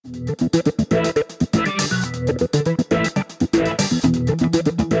You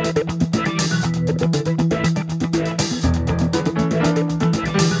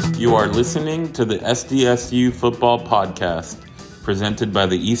are listening to the SDSU Football Podcast, presented by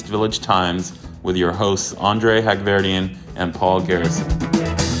the East Village Times, with your hosts Andre Hagverdian and Paul Garrison.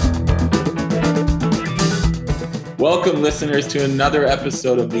 Welcome, listeners, to another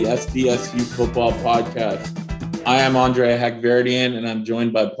episode of the SDSU Football Podcast. I am Andre Hagverdian, and I'm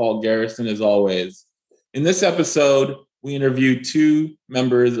joined by Paul Garrison, as always. In this episode, we interviewed two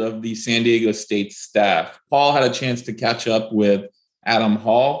members of the San Diego State staff. Paul had a chance to catch up with Adam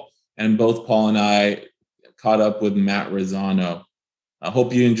Hall, and both Paul and I caught up with Matt Razzano. I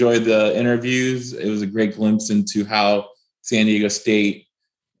hope you enjoyed the interviews. It was a great glimpse into how San Diego State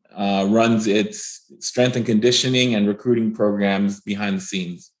runs its strength and conditioning and recruiting programs behind the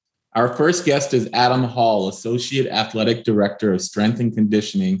scenes. Our first guest is Adam Hall, Associate Athletic Director of Strength and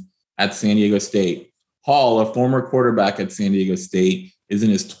Conditioning at San Diego State. Hall, a former quarterback at San Diego State, is in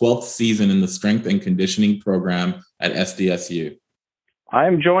his 12th season in the strength and conditioning program at SDSU. I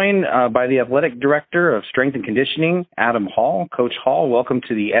am joined by the Athletic Director of Strength and Conditioning, Adam Hall. Coach Hall, welcome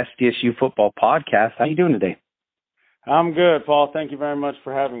to the SDSU Football Podcast. How are you doing today? I'm good, Paul. Thank you very much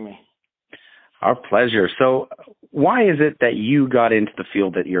for having me. Our pleasure. So why is it that you got into the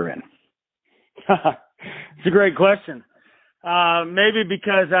field that you're in? It's a great question. Maybe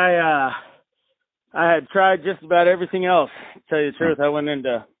because I had tried just about everything else, to tell you the truth. I went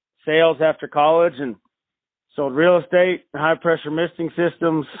into sales after college and sold real estate, high-pressure misting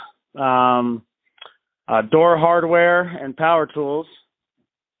systems, door hardware, and power tools.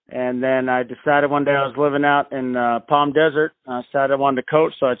 And then I decided one day I was living out in Palm Desert. I decided I wanted to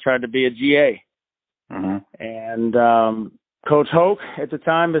coach, so I tried to be a GA. Mm-hmm. And Coach Hoke, at the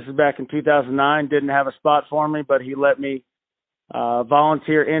time, this is back in 2009, didn't have a spot for me, but he let me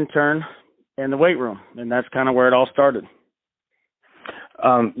volunteer intern in the weight room. And that's kind of where it all started.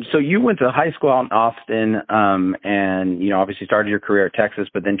 So you went to high school out in Austin, and, you know, obviously started your career at Texas,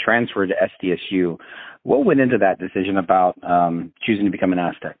 but then transferred to SDSU. What went into that decision about choosing to become an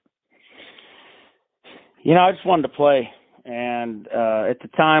Aztec? You know, I just wanted to play. And at the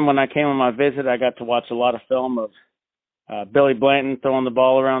time when I came on my visit, I got to watch a lot of film of Billy Blanton throwing the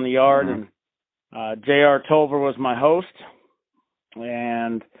ball around the yard. Mm-hmm. And J.R. Tolver was my host.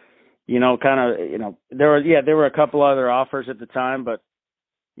 And, you know, there were a couple other offers at the time, but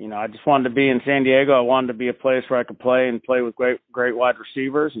you know, I just wanted to be in San Diego. I wanted to be a place where I could play and play with great wide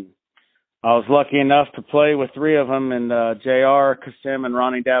receivers. And I was lucky enough to play with three of them, and J.R., Kasim, and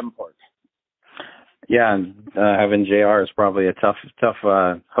Ronnie Davenport. Yeah, and having J.R. is probably a tough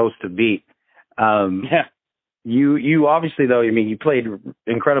host to beat. Yeah. You obviously, though, I mean, you played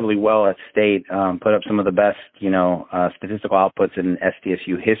incredibly well at State, put up some of the best, statistical outputs in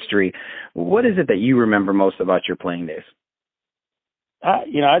SDSU history. What is it that you remember most about your playing days? I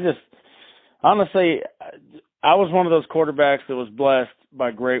was one of those quarterbacks that was blessed by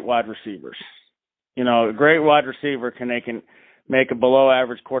great wide receivers. You know, a great wide receiver can make a below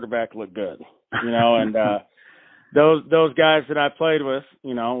average quarterback look good, and those guys that I played with,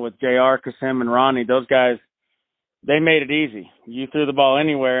 with JR, Kasim, and Ronnie, those guys, they made it easy. You threw the ball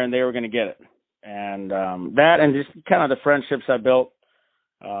anywhere and they were going to get it. And that and just kind of the friendships I built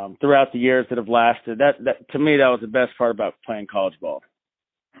throughout the years that have lasted, that to me, that was the best part about playing college ball.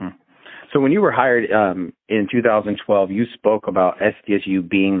 So when you were hired in 2012, you spoke about SDSU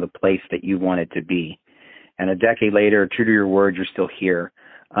being the place that you wanted to be. And a decade later, true to your word, you're still here.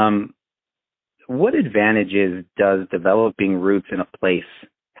 What advantages does developing roots in a place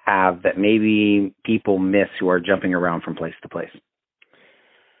have that maybe people miss who are jumping around from place to place?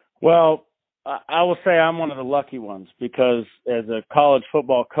 Well, I will say I'm one of the lucky ones because as a college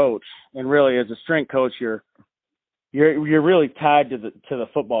football coach and really as a strength coach, you're really tied to the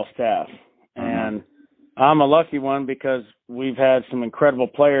football staff. Mm-hmm. And I'm a lucky one because we've had some incredible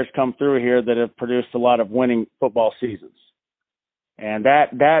players come through here that have produced a lot of winning football seasons. And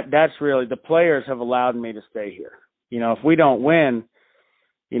that's really, the players have allowed me to stay here. If we don't win,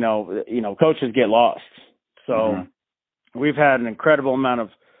 coaches get lost. So we've had an incredible amount of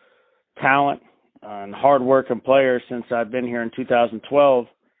talent and hard work and players since I've been here in 2012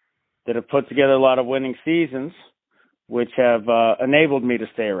 that have put together a lot of winning seasons, which have enabled me to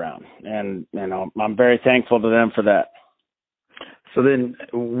stay around. And, I'm very thankful to them for that. So then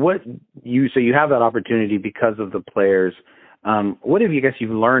you have that opportunity because of the players. What have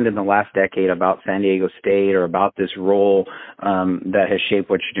you've learned in the last decade about San Diego State or about this role that has shaped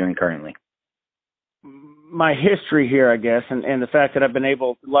what you're doing currently? My history here, I guess, and the fact that I've been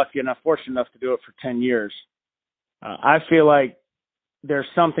fortunate enough to do it for 10 years. I feel like there's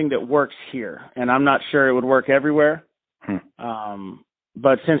something that works here, and I'm not sure it would work everywhere.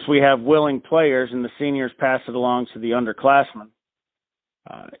 But since we have willing players and the seniors pass it along to the underclassmen,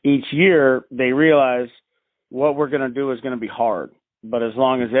 each year they realize what we're going to do is going to be hard. But as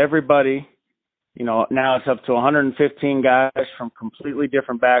long as everybody, now it's up to 115 guys from completely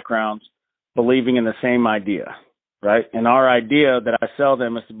different backgrounds believing in the same idea, right? And our idea that I sell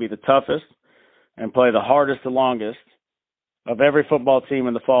them is to be the toughest and play the hardest, the longest of every football team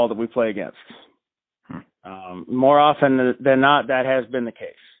in the fall that we play against. More often than not, that has been the case.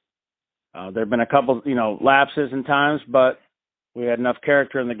 There have been a couple, lapses in times, but we had enough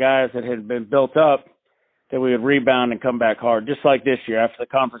character in the guys that had been built up that we would rebound and come back hard. Just like this year, after the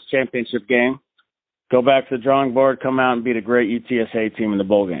conference championship game, go back to the drawing board, come out and beat a great UTSA team in the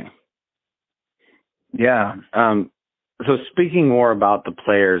bowl game. Yeah. So speaking more about the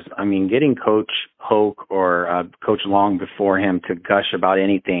players, I mean, getting Coach Hoke or Coach Long before him to gush about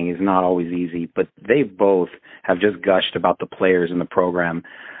anything is not always easy, but they both have just gushed about the players in the program.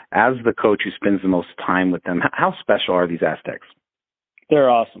 As the coach who spends the most time with them, how special are these Aztecs? They're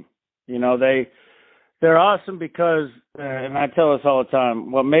awesome. They're awesome because, and I tell us all the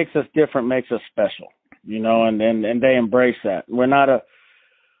time, what makes us different makes us special, and they embrace that. We're not a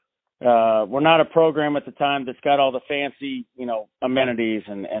program at the time that's got all the fancy, amenities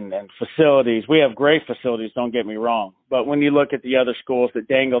and facilities. We have great facilities, don't get me wrong. But when you look at the other schools that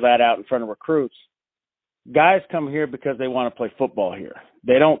dangle that out in front of recruits, guys come here because they want to play football here.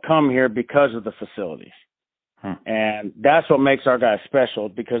 They don't come here because of the facilities. And that's what makes our guys special,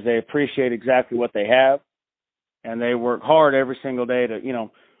 because they appreciate exactly what they have, and they work hard every single day to,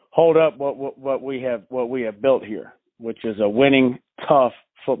 hold up what we have built here, which is a winning, tough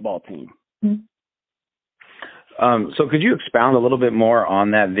football team. So could you expound a little bit more on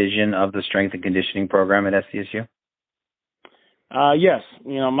that vision of the strength and conditioning program at SDSU? Yes.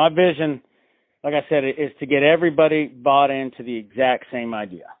 My vision, like I said, is to get everybody bought into the exact same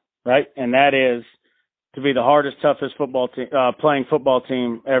idea, right? And that is to be the hardest, toughest football team, playing football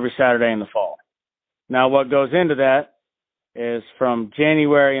team every Saturday in the fall. Now, what goes into that is from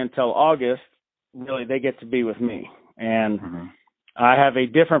January until August, really, they get to be with me. And I have a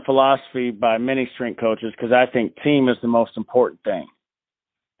different philosophy by many strength coaches, because I think team is the most important thing.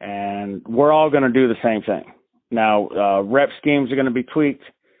 And we're all going to do the same thing. Now, rep schemes are going to be tweaked.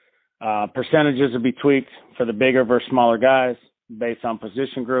 Percentages will be tweaked for the bigger versus smaller guys based on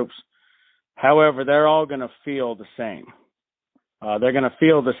position groups. However, they're all going to feel the same. They're going to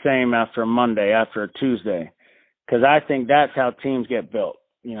feel the same after a Monday, after a Tuesday, because I think that's how teams get built.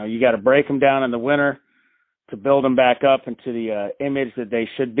 You got to break them down in the winter to build them back up into the image that they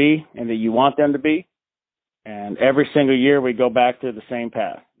should be and that you want them to be. And every single year we go back to the same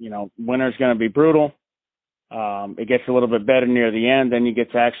path. Winter's going to be brutal. It gets a little bit better near the end. Then you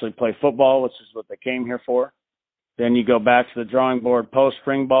get to actually play football, which is what they came here for. Then you go back to the drawing board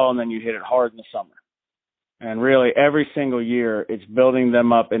post-spring ball, and then you hit it hard in the summer. And really, every single year, it's building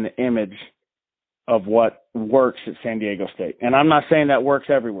them up in the image of what works at San Diego State. And I'm not saying that works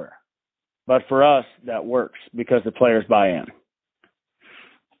everywhere, but for us, that works because the players buy in.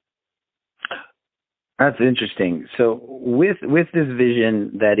 That's interesting. So with this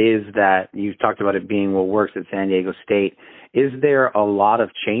vision that you've talked about it being what works at San Diego State, is there a lot of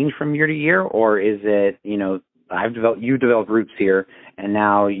change from year to year, or is it, you developed roots here, and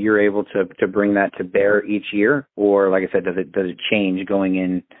now you're able to bring that to bear each year? Or, like I said, does it change going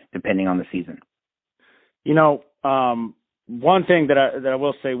in depending on the season? One thing that I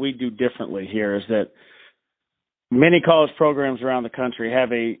will say we do differently here is that many college programs around the country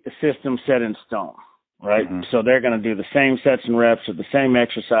have a system set in stone, right? So they're going to do the same sets and reps or the same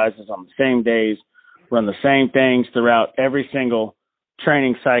exercises on the same days, run the same things throughout every single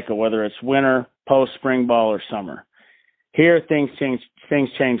training cycle, whether it's winter, post-spring ball, or summer. Here, things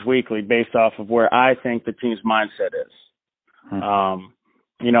change weekly based off of where I think the team's mindset is.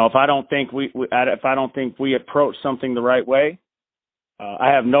 If I don't think we approach something the right way, I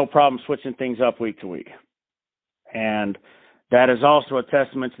have no problem switching things up week to week. And that is also a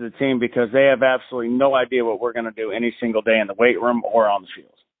testament to the team, because they have absolutely no idea what we're going to do any single day in the weight room or on the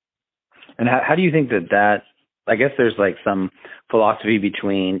field. And how do you think that I guess there's like some philosophy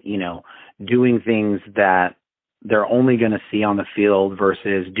between, doing things that they're only going to see on the field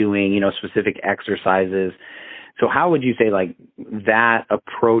versus doing, specific exercises. So how would you say that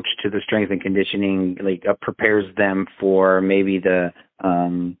approach to the strength and conditioning prepares them for maybe the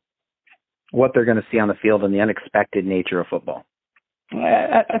what they're going to see on the field and the unexpected nature of football?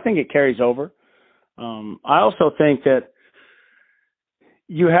 I think it carries over. I also think that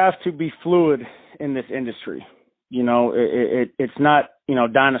you have to be fluid in this industry. It's not,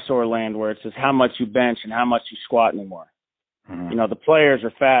 dinosaur land where it's just how much you bench and how much you squat anymore. Mm-hmm. The players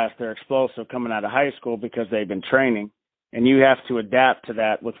are fast. They're explosive coming out of high school because they've been training, and you have to adapt to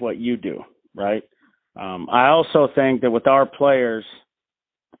that with what you do, right? I also think that with our players,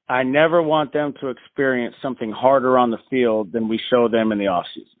 I never want them to experience something harder on the field than we show them in the off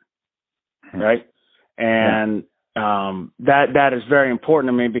season, right? And that is very important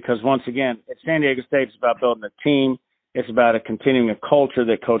to me because, once again, at San Diego State, it's about building a team. It's about continuing a culture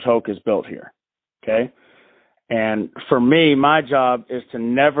that Coach Hoke has built here, okay? And for me, my job is to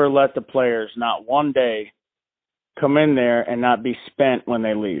never let the players, not one day, come in there and not be spent when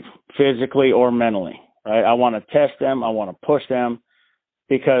they leave, physically or mentally, right? I want to test them. I want to push them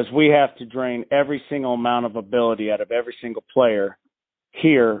because we have to drain every single amount of ability out of every single player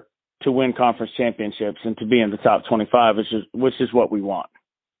here to win conference championships and to be in the top 25, which is what we want.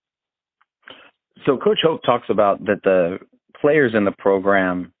 So Coach Hoke talks about that the players in the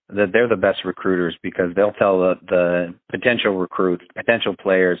program, that they're the best recruiters because they'll tell the potential recruits, potential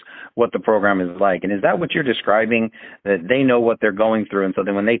players, what the program is like. And is that what you're describing, that they know what they're going through? And so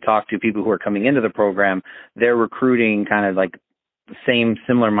then when they talk to people who are coming into the program, they're recruiting kind of like the same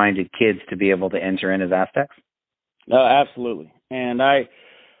similar-minded kids to be able to enter in as Aztecs? Absolutely. And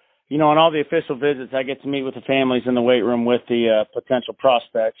on all the official visits, I get to meet with the families in the weight room with the potential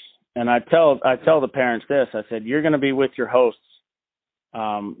prospects. And I tell the parents this. I said, you're going to be with your hosts.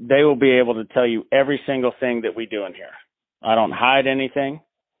 They will be able to tell you every single thing that we do in here. I don't hide anything.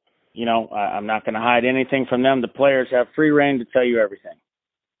 I'm not going to hide anything from them. The players have free reign to tell you everything.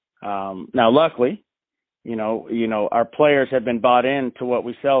 Now, luckily, our players have been bought into what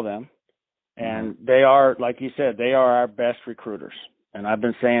we sell them. And they are, like you said, they are our best recruiters. And I've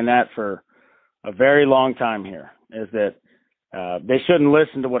been saying that for a very long time here, is that they shouldn't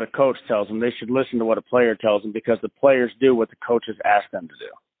listen to what a coach tells them. They should listen to what a player tells them because the players do what the coaches ask them to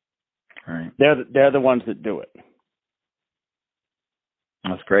do. All right. They're the ones that do it.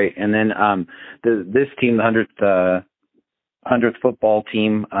 That's great. And then this team, the 100th football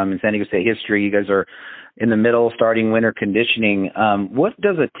team in San Diego State history, you guys are in the middle, starting winter conditioning. What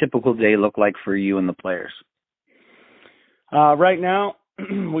does a typical day look like for you and the players? Right now,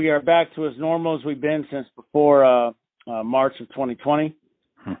 we are back to as normal as we've been since before March of 2020.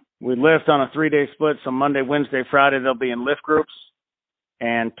 We lift on a 3-day split, so Monday, Wednesday, Friday, they'll be in lift groups.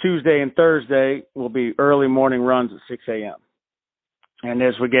 And Tuesday and Thursday will be early morning runs at 6 a.m. And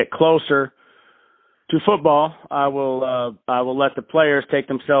as we get closer to football, I will let the players take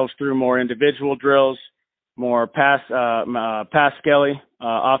themselves through more individual drills, more pass skelly,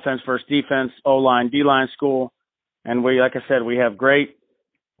 offense versus defense, O-line, D-line school. And like I said, we have great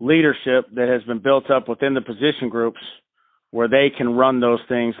leadership that has been built up within the position groups where they can run those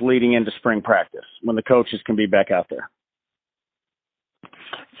things leading into spring practice when the coaches can be back out there.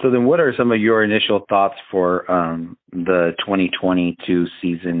 So then what are some of your initial thoughts for the 2022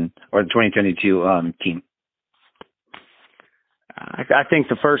 season or the 2022 team? I think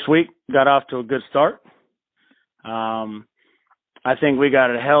the first week got off to a good start. I think we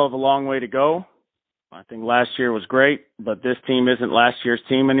got a hell of a long way to go. I think last year was great, but this team isn't last year's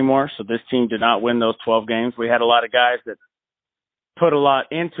team anymore. So this team did not win those 12 games. We had a lot of guys that put a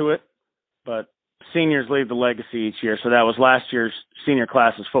lot into it, but seniors leave the legacy each year. So that was last year's senior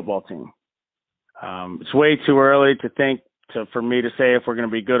class's football team. It's way too early for me to say if we're going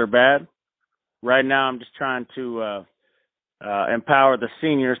to be good or bad. Right now, I'm just trying to empower the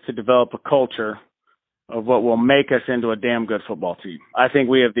seniors to develop a culture of what will make us into a damn good football team. I think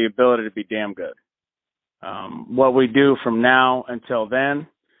we have the ability to be damn good. What we do from now until then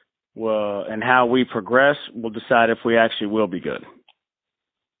and how we progress will decide if we actually will be good.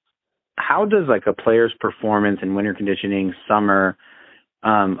 How does like a player's performance in winter conditioning, summer,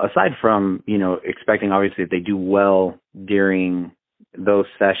 aside from, expecting obviously that they do well during those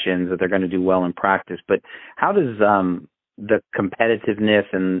sessions, that they're going to do well in practice, but how does the competitiveness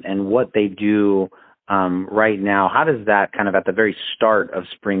and what they do right now, how does that kind of at the very start of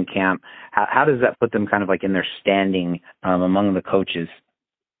spring camp, how does that put them kind of like in their standing among the coaches?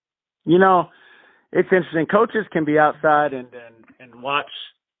 It's interesting. Coaches can be outside and watch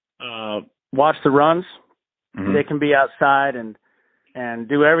the runs. Mm-hmm. They can be outside and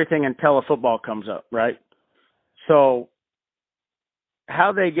do everything until a football comes up, right? So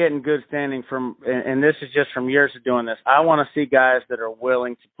how they get in good standing and this is just from years of doing this, I want to see guys that are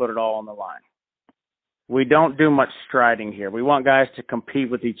willing to put it all on the line. We don't do much striding here. We want guys to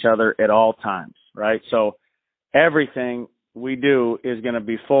compete with each other at all times, right? So everything we do is going to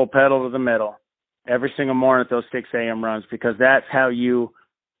be full pedal to the metal every single morning at those 6 a.m. runs because that's how you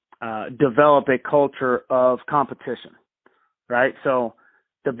develop a culture of competition, right? So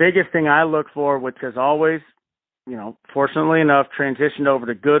the biggest thing I look for, which has always, fortunately enough, transitioned over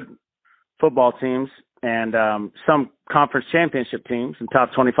to good football teams and some conference championship teams and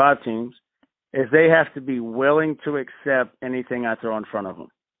top 25 teams, is they have to be willing to accept anything I throw in front of them.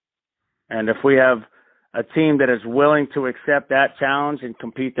 And if we have a team that is willing to accept that challenge and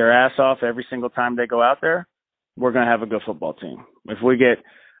compete their ass off every single time they go out there, we're going to have a good football team. If we get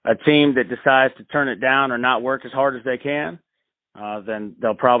a team that decides to turn it down or not work as hard as they can, then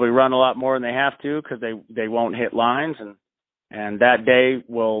they'll probably run a lot more than they have to because they won't hit lines, and that day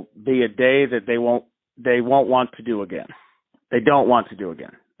will be a day that they won't want to do again. They don't want to do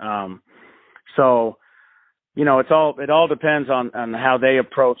again. So, it all depends on how they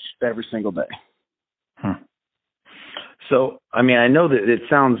approach every single day. So, I mean, I know that it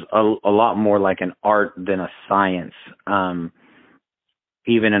sounds a lot more like an art than a science,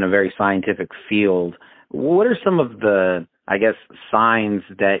 even in a very scientific field. What are some of the, I guess, signs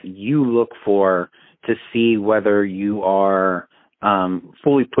that you look for to see whether you are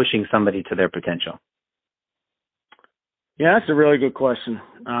fully pushing somebody to their potential? Yeah, that's a really good question.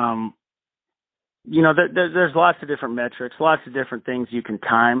 There's lots of different metrics, lots of different things you can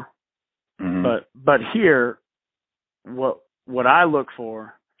time. Mm-hmm. But here, what I look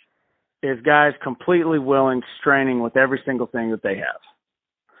for is guys completely willing, straining with every single thing that they have.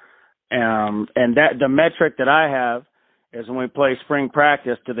 And that the metric that I have is when we play spring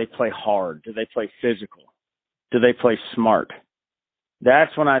practice, do they play hard? Do they play physical? Do they play smart?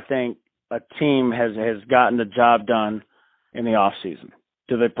 That's when I think a team has gotten the job done in the off season.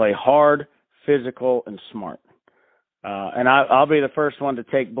 Do they play hard, physical, and smart? And I'll be the first one to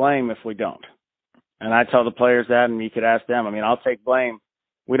take blame if we don't. And I tell the players that, and you could ask them. I mean, I'll take blame.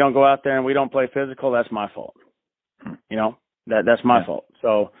 We don't go out there and we don't play physical. That's my fault. That's my fault.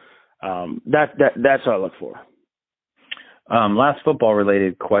 So that's what I look for. Last football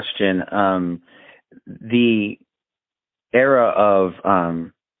related question. The era of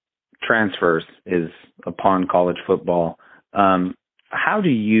transfers is upon college football. How do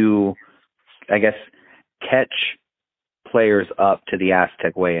you, I guess, catch players up to the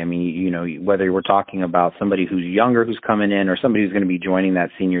Aztec way? I mean, whether we're talking about somebody who's younger who's coming in or somebody who's going to be joining that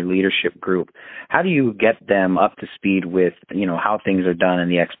senior leadership group, how do you get them up to speed with, how things are done and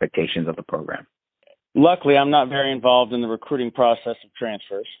the expectations of the program? Luckily, I'm not very involved in the recruiting process of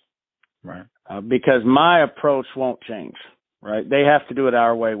transfers. Right. Because my approach won't change, right? They have to do it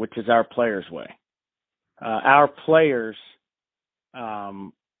our way, which is our players' way. Our players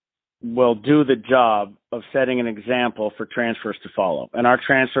will do the job of setting an example for transfers to follow. And our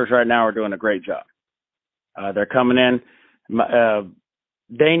transfers right now are doing a great job. They're coming in.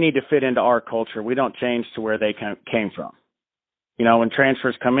 They need to fit into our culture. We don't change to where they came from. When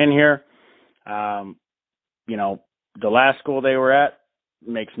transfers come in here, the last school they were at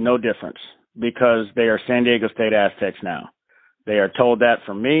makes no difference because they are San Diego State Aztecs now. They are told that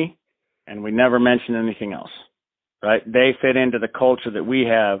from me, and we never mention anything else, right? They fit into the culture that we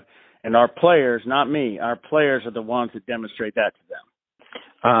have, and our players, not me, our players are the ones that demonstrate that to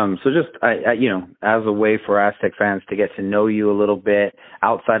them. So just, as a way for Aztec fans to get to know you a little bit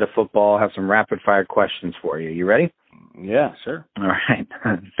outside of football, I have some rapid fire questions for you. You ready? Yeah, sure. All right.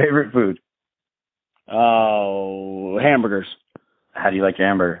 Favorite food? Oh, hamburgers. How do you like your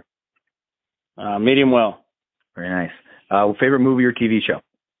hamburger? Medium well. Very nice. Favorite movie or TV show?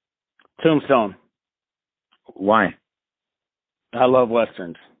 Tombstone. Why? I love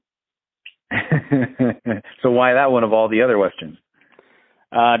Westerns. So why that one of all the other Westerns?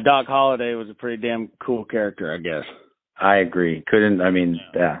 Doc Holliday was a pretty damn cool character, I guess. I agree.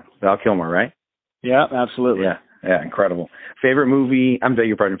 Val Kilmer, right? Yeah, absolutely. Yeah, incredible. Favorite movie,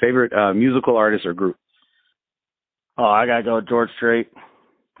 favorite musical artist or group? Oh, I got to go with George Strait.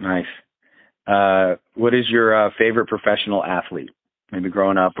 Nice. What is your favorite professional athlete? Maybe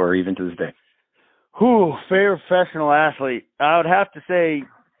growing up or even to this day? Favorite professional athlete. I would have to say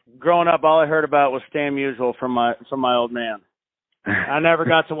growing up, all I heard about was Stan Musial from my old man. I never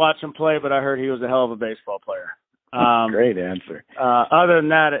got to watch him play, but I heard he was a hell of a baseball player. Great answer. Other than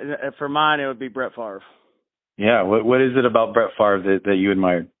that, for mine, it would be Brett Favre. Yeah, what is it about Brett Favre that you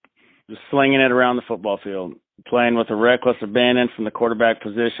admired? Just slinging it around the football field, playing with a reckless abandon from the quarterback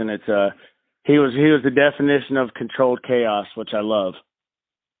position. He was the definition of controlled chaos, which I love.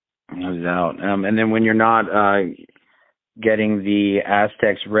 No doubt. And then when you're not getting the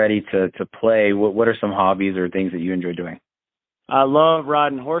Aztecs ready to play, what are some hobbies or things that you enjoy doing? I love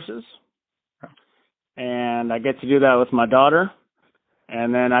riding horses, and I get to do that with my daughter.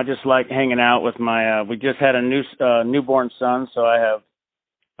 And then I just like hanging out with my. We just had a newborn son, so I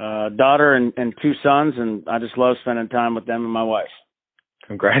daughter and two sons, and I just love spending time with them and my wife.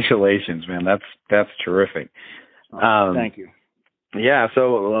 Congratulations, man. That's terrific. Thank you. Yeah.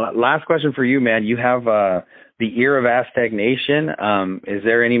 So last question for you, man. You have the ear of Aztec Nation. Is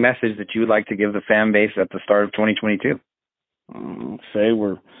there any message that you would like to give the fan base at the start of 2022? Say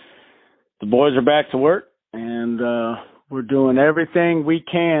the boys are back to work, and we're doing everything we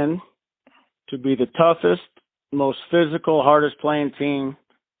can to be the toughest, most physical, hardest playing team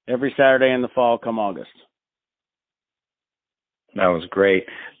every Saturday in the fall come August. That was great.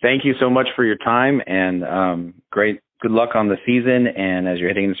 Thank you so much for your time, and good luck on the season and as you're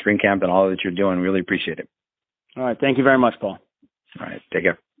hitting the spring camp and all that you're doing. Really appreciate it. All right. Thank you very much, Paul. All right. Take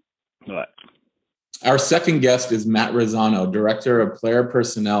care. All right. Our second guest is Matt Razzano, Director of Player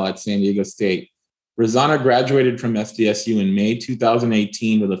Personnel at San Diego State. Razzano graduated from SDSU in May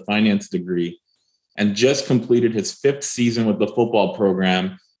 2018 with a finance degree and just completed his 5th season with the football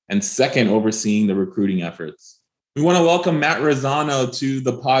program and 2nd overseeing the recruiting efforts. We want to welcome Matt Razzano to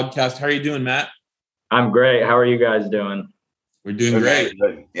the podcast. How are you doing, Matt? I'm great. How are you guys doing? We're doing great.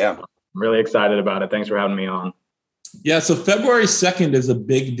 Yeah. I'm really excited about it. Thanks for having me on. Yeah, so February 2nd is a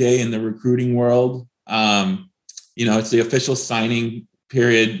big day in the recruiting world. It's the official signing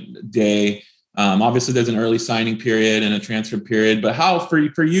period day. Obviously, there's an early signing period and a transfer period. But how,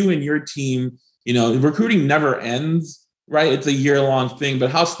 for you and your team, recruiting never ends, right? It's a year-long thing.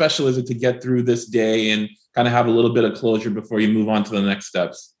 But how special is it to get through this day and kind of have a little bit of closure before you move on to the next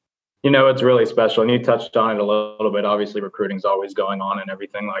steps? It's really special. And you touched on it a little bit. Obviously, recruiting is always going on and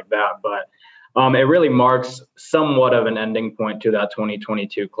everything like that. But it really marks somewhat of an ending point to that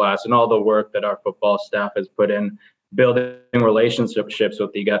 2022 class and all the work that our football staff has put in building relationships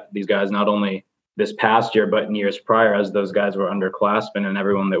with these guys, not only this past year, but in years prior as those guys were underclassmen and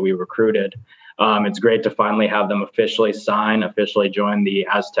everyone that we recruited. It's great to finally have them officially join the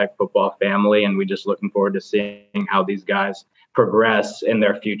Aztec football family. And we're just looking forward to seeing how these guys progress in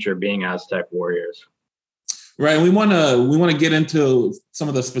their future being Aztec Warriors. Right. We want to get into some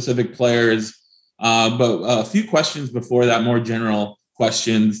of the specific players, but a few questions before that, more general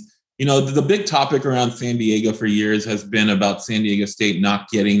questions. The big topic around San Diego for years has been about San Diego State not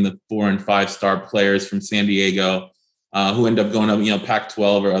getting the 4- and 5-star players from San Diego who end up going to,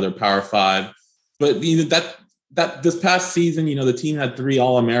 Pac-12 or other Power 5. But that this past season, the team had 3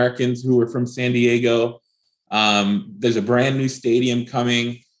 All-Americans who were from San Diego. There's a brand new stadium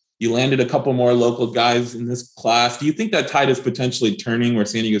coming. You landed a couple more local guys in this class. Do you think that tide is potentially turning where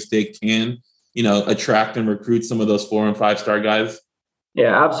San Diego State can, attract and recruit some of those 4- and 5-star guys?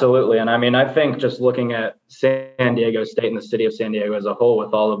 Yeah, absolutely. And I think just looking at San Diego State and the city of San Diego as a whole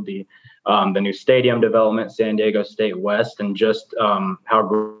with all of the new stadium development, San Diego State West, and just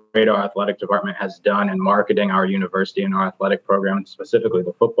how great our athletic department has done in marketing our university and our athletic program, specifically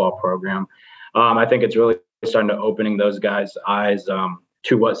the football program. I think it's really starting to opening those guys' eyes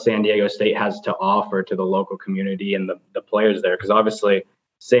to what San Diego State has to offer to the local community and the players there. Because obviously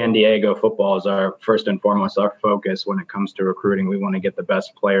San Diego football is our first and foremost our focus when it comes to recruiting. We want to get the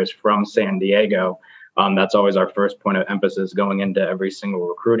best players from San Diego. That's always our first point of emphasis going into every single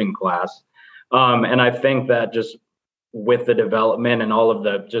recruiting class. And I think that just with the development and all of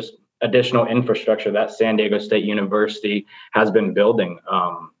the just additional infrastructure that San Diego State University has been building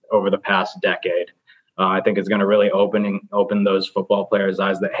over the past decade, I think it's going to really open those football players'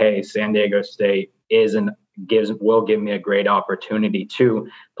 eyes that, hey, San Diego State will give me a great opportunity to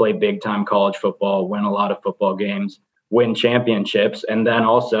play big time college football, win a lot of football games, win championships, and then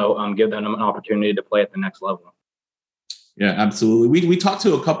also give them an opportunity to play at the next level. Yeah, absolutely. We talked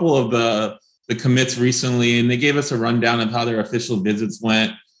to a couple of the commits recently, and they gave us a rundown of how their official visits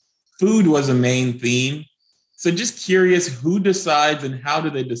went. Food was a main theme. So just curious, who decides and how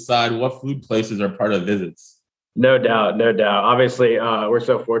do they decide what food places are part of visits? No doubt. Obviously, we're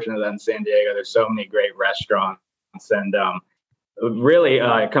so fortunate that in San Diego, there's so many great restaurants. And really,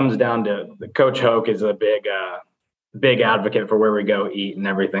 it comes down to Coach Hoke is a big advocate for where we go eat and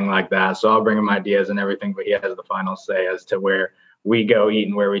everything like that. So I'll bring him ideas and everything, but he has the final say as to where we go eat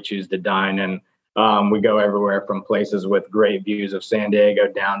and where we choose to dine. And we go everywhere from places with great views of San Diego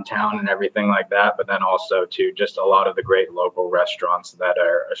downtown and everything like that, but then also to just a lot of the great local restaurants that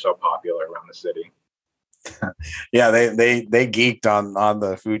are so popular around the city. Yeah, they geeked on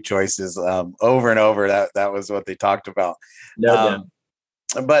the food choices over and over. That was what they talked about. No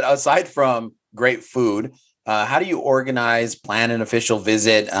doubt. But aside from great food, how do you organize, plan an official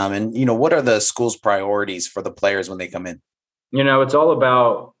visit? And what are the school's priorities for the players when they come in? It's all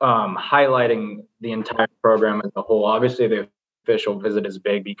about highlighting the entire program as a whole. Obviously, the official visit is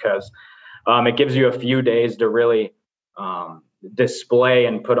big because it gives you a few days to really display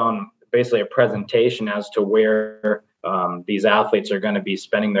and put on basically a presentation as to where these athletes are going to be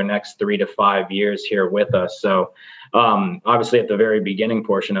spending their next 3 to 5 years here with us. So obviously at the very beginning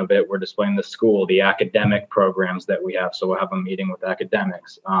portion of it, we're displaying the school, the academic programs that we have. So we'll have a meeting with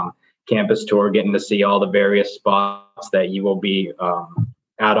academics, campus tour, getting to see all the various spots that you will be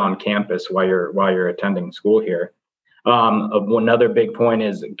at on campus while you're attending school here. Another big point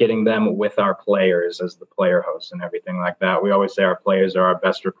is getting them with our players as the player hosts and everything like that. We always say our players are our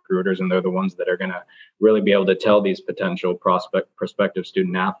best recruiters, and they're the ones that are going to really be able to tell these potential prospective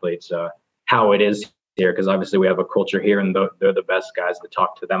student athletes how it is here, because obviously we have a culture here, and they're the best guys to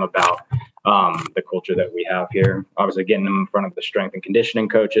talk to them about the culture that we have here. Obviously getting them in front of the strength and conditioning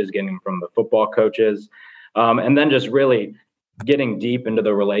coaches, getting them from the football coaches, and then just really getting deep into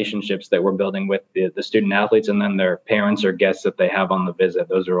the relationships that we're building with the student athletes and then their parents or guests that they have on the visit.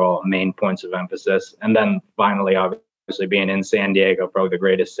 Those are all main points of emphasis. And then finally, obviously being in San Diego, probably the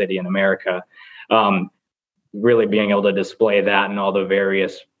greatest city in America, really being able to display that and all the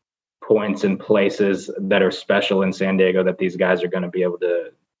various points and places that are special in San Diego that these guys are going to be able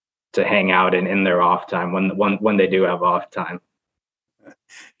to hang out in their off time when they do have off time.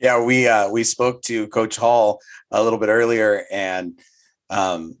 Yeah, we spoke to Coach Hall a little bit earlier, and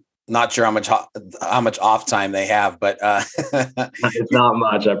not sure how much off time they have, but it's not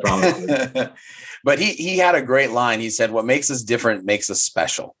much, I promise. But he had a great line. He said, "What makes us different makes us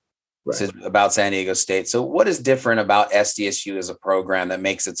special." Right. This is about San Diego State. So, what is different about SDSU as a program that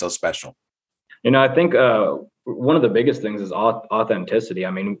makes it so special? I think one of the biggest things is authenticity.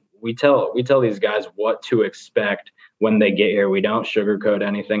 I mean, we tell these guys what to expect when they get here. We don't sugarcoat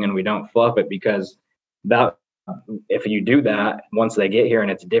anything and we don't fluff it, because that if you do that once they get here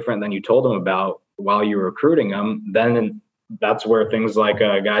and it's different than you told them about while you're recruiting them, then that's where things like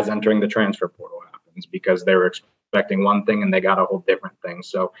guys entering the transfer portal happens, because they were expecting one thing and they got a whole different thing.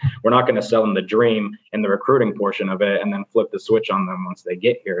 So we're not going to sell them the dream in the recruiting portion of it and then flip the switch on them once they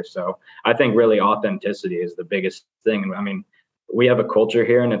get here. So I think really authenticity is the biggest thing. I mean, we have a culture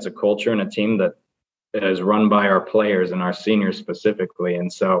here, and it's a culture and a team that is run by our players and our seniors specifically.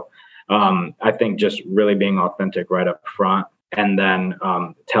 And so I think just really being authentic right up front, and then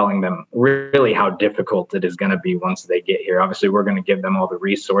telling them really how difficult it is going to be once they get here. Obviously, we're going to give them all the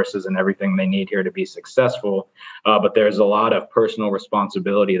resources and everything they need here to be successful. But there's a lot of personal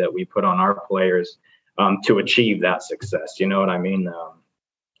responsibility that we put on our players to achieve that success. You know what I mean?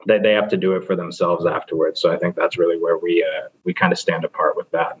 They have to do it for themselves afterwards. So I think that's really where we kind of stand apart with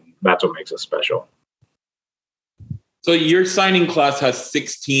that. And that's what makes us special. So your signing class has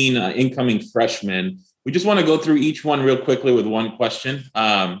 16 incoming freshmen. We just want to go through each one real quickly with one question.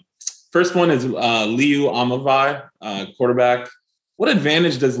 First one is Liu Amavai, quarterback. What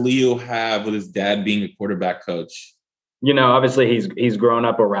advantage does Liu have with his dad being a quarterback coach? Obviously he's grown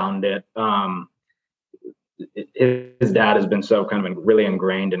up around it. His dad has been so kind of really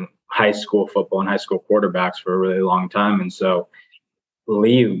ingrained in high school football and high school quarterbacks for a really long time. And so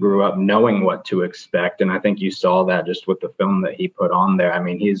Liu grew up knowing what to expect. And I think you saw that just with the film that he put on there. I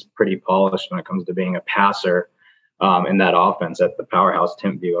mean, he's pretty polished when it comes to being a passer in that offense at the powerhouse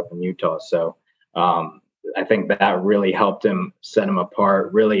Timpview up in Utah. So I think that really helped him set him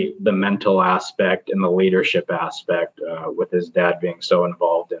apart, really the mental aspect and the leadership aspect with his dad being so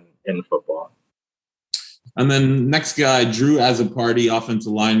involved in football. And then next guy, Drew Azzopardi,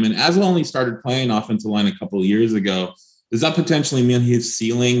 offensive lineman. Azzo only started playing offensive line a couple of years ago. Does that potentially mean his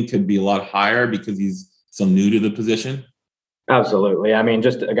ceiling could be a lot higher because he's so new to the position? Absolutely. I mean,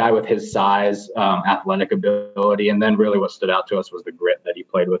 just a guy with his size, athletic ability, and then really what stood out to us was the grit that he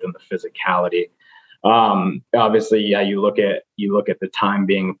played with and the physicality. Obviously, yeah, you look at the time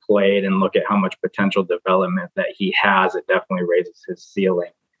being played and look at how much potential development that he has. It definitely raises his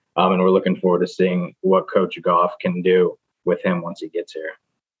ceiling. And we're looking forward to seeing what Coach Goff can do with him once he gets here.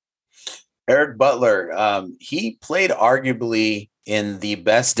 Eric Butler, he played arguably in the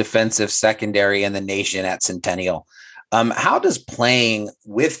best defensive secondary in the nation at Centennial. How does playing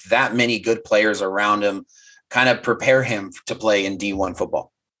with that many good players around him kind of prepare him to play in D1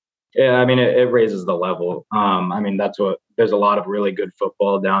 football? Yeah, I mean, it raises the level. There's a lot of really good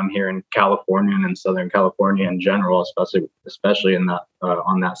football down here in California and in Southern California in general, especially in that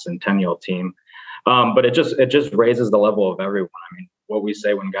on that Centennial team. But it just raises the level of everyone. I mean, what we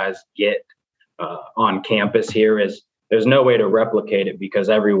say when guys get on campus here is there's no way to replicate it, because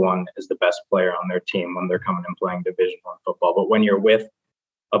everyone is the best player on their team when they're coming and playing Division I football. But when you're with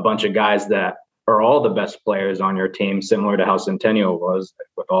a bunch of guys that are all the best players on your team, similar to how Centennial was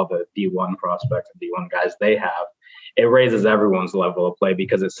with all the D1 prospects and D1 guys they have, it raises everyone's level of play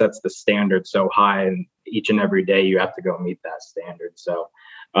because it sets the standard so high. And each and every day you have to go meet that standard. So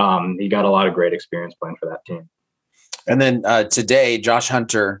he got a lot of great experience playing for that team. And then today, Josh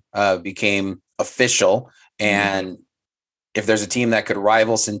Hunter became official. And if there's a team that could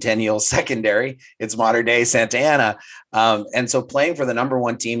rival Centennial secondary, it's modern day Santa Ana. And so playing for the number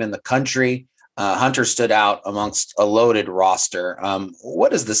one team in the country, Hunter stood out amongst a loaded roster.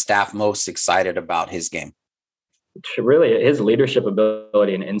 What is the staff most excited about his game? Really, his leadership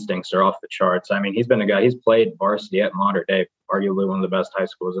ability and instincts are off the charts. I mean, he's been a guy, he's played varsity at modern day, arguably one of the best high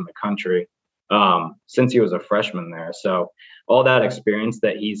schools in the country, since he was a freshman there. So all that experience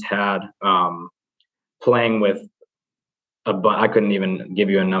that he's had playing with I couldn't even give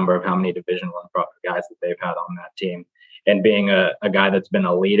you a number of how many Division I guys that they've had on that team. And being a guy that's been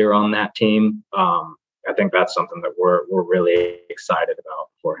a leader on that team, I think that's something that we're really excited about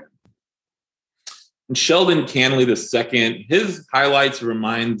for him. And Sheldon Canley II, his highlights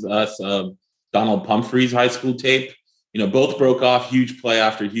reminds us of Donald Pumphrey's high school tape. Both broke off huge play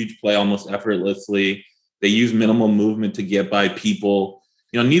after huge play almost effortlessly. They used minimal movement to get by people.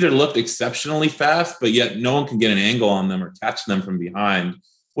 Neither looked exceptionally fast, but yet no one can get an angle on them or catch them from behind.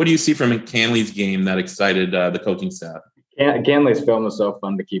 What do you see from Canley's game that excited the coaching staff? Canley's film was so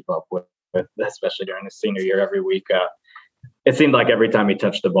fun to keep up with, especially during his senior year. Every week, it seemed like every time he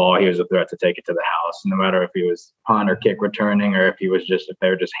touched the ball, he was a threat to take it to the house, no matter if he was punt or kick returning or if they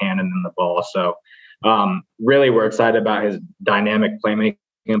were just handing him the ball. So really, we're excited about his dynamic playmaking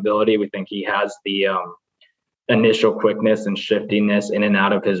ability. We think he has the initial quickness and shiftiness in and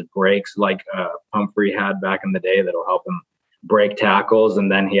out of his breaks like Pumphrey had back in the day that'll help him break tackles.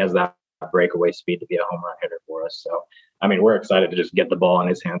 And then he has that breakaway speed to be a home run hitter for us. So, I mean, we're excited to just get the ball in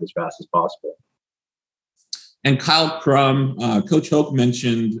his hands as fast as possible. And Kyle Crum, Coach Hoke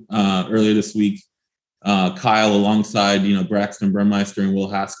mentioned earlier this week, Kyle alongside, Braxton Burmeister and Will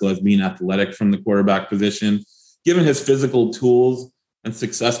Haskell as being athletic from the quarterback position. Given his physical tools and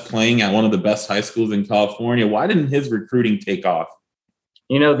success playing at one of the best high schools in California, why didn't his recruiting take off?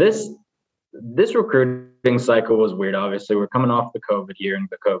 This recruiting cycle was weird. Obviously, we're coming off the COVID year and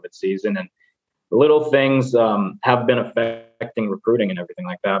the COVID season, and little things have been affecting recruiting and everything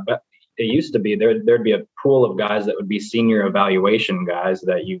like that. But it used to be there'd be a pool of guys that would be senior evaluation guys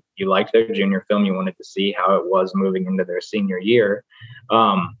that you liked their junior film, you wanted to see how it was moving into their senior year.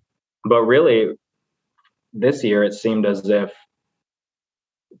 But really, this year it seemed as if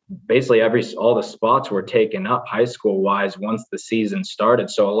basically all the spots were taken up high school wise once the season started.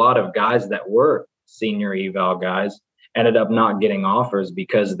 So a lot of guys that were senior eval guys ended up not getting offers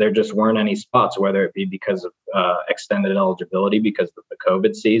because there just weren't any spots, whether it be because of extended eligibility because of the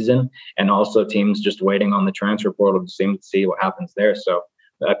COVID season, and also teams just waiting on the transfer portal to see what happens there. So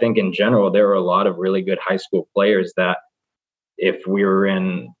I think in general, there were a lot of really good high school players that if we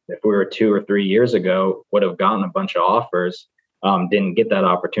were 2 or 3 years ago, would have gotten a bunch of offers, didn't get that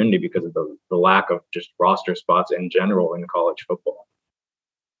opportunity because of the lack of just roster spots in general in college football.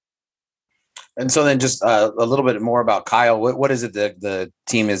 And so then just a little bit more about Kyle. What is it that the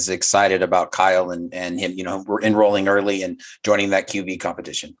team is excited about Kyle and him, we're enrolling early and joining that QB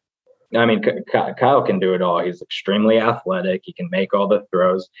competition? I mean, Kyle can do it all. He's extremely athletic. He can make all the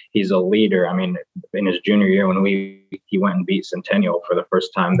throws. He's a leader. I mean, in his junior year when he went and beat Centennial for the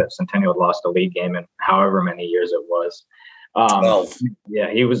first time that Centennial had lost a league game in however many years it was. 12.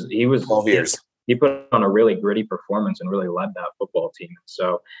 Yeah, he was 12 years. He put on a really gritty performance and really led that football team.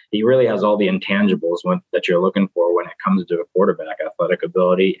 So he really has all the intangibles that you're looking for when it comes to a quarterback: athletic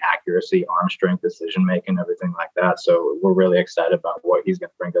ability, accuracy, arm strength, decision making, everything like that. So we're really excited about what he's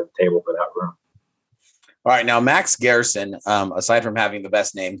going to bring to the table for that room. All right, now Max Garrison, aside from having the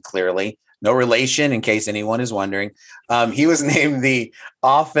best name, clearly no relation, in case anyone is wondering, he was named the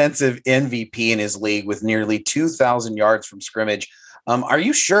offensive MVP in his league with nearly 2,000 yards from scrimmage. Are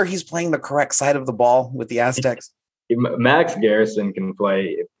you sure he's playing the correct side of the ball with the Aztecs? Max Garrison can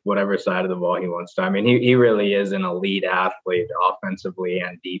play whatever side of the ball he wants to. I mean, he really is an elite athlete offensively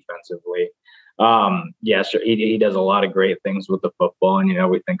and defensively. Yeah, sure, he does a lot of great things with the football, and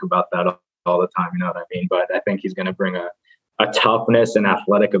we think about that all the time. You know what I mean? But I think he's going to bring a toughness and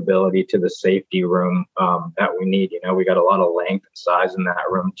athletic ability to the safety room that we need. We got a lot of length and size in that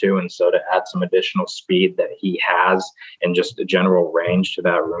room too. And so to add some additional speed that he has and just the general range to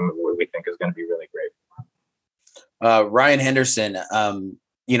that room, we think is going to be really great. Ryan Henderson,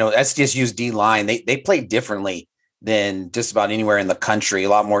 SDSU's D-line, they play differently than just about anywhere in the country. A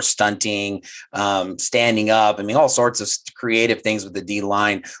lot more stunting, standing up. I mean, all sorts of creative things with the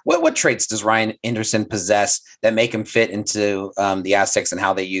D-line. What traits does Ryan Henderson possess that make him fit into the Aztecs and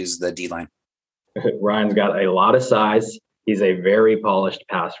how they use the D-line? Ryan's got a lot of size. He's a very polished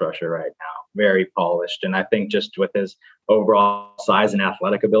pass rusher right now. very polished. And I think just with his overall size and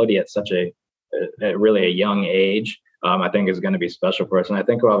athletic ability at such a really a young age, I think is going to be special for us. And I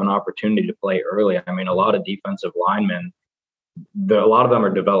think we'll have an opportunity to play early. I mean, a lot of defensive linemen, a lot of them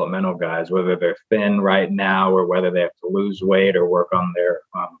are developmental guys, whether they're thin right now or whether they have to lose weight or work on their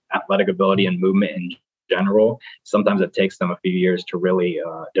athletic ability and movement in general. Sometimes it takes them a few years to really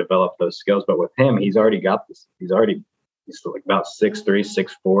develop those skills. But with him, he's already got this. He's like about 6'3",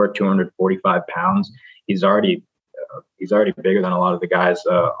 6'4", 245 pounds. He's already bigger than a lot of the guys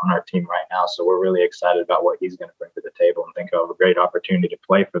on our team right now. So we're really excited about what he's going to bring to the table and think of a great opportunity to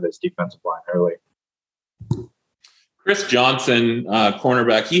play for this defensive line early. Chris Johnson,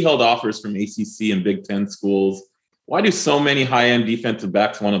 cornerback, he held offers from ACC and Big Ten schools. Why do so many high-end defensive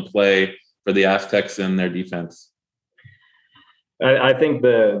backs want to play for the Aztecs and their defense? I think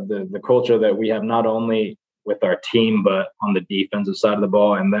the culture that we have, not only with our team, but on the defensive side of the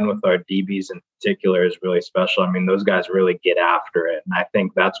ball, and then with our DBs in particular, is really special. I mean, those guys really get after it. And I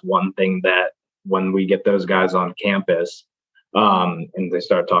think that's one thing that when we get those guys on campus, and they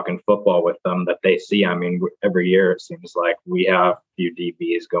start talking football with them, that they see. I mean, every year it seems like we have a few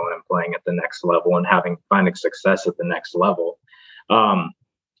DBs going and playing at the next level and finding success at the next level.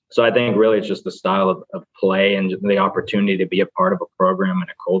 So I think really it's just the style of play and the opportunity to be a part of a program and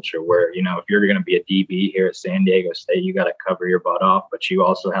a culture where, you know, if you're going to be a DB here at San Diego State, you got to cover your butt off, but you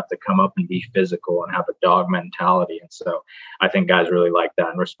also have to come up and be physical and have a dog mentality. And so I think guys really like that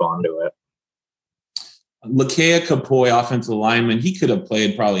and respond to it. Lakea Kapoy, offensive lineman, he could have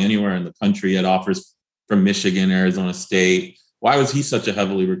played probably anywhere in the country. He had offers from Michigan, Arizona State. Why was he such a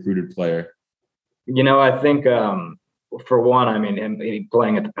heavily recruited player? You know, I think for one, I mean, him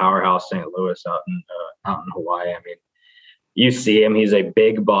playing at the powerhouse St. Louis out in Hawaii. I mean, you see him; he's a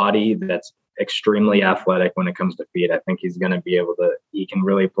big body that's extremely athletic when it comes to feet. I think he's going to be able to. He can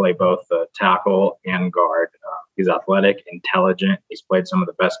really play both tackle and guard. He's athletic, intelligent. He's played some of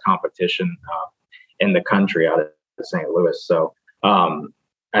the best competition in the country out of St. Louis. So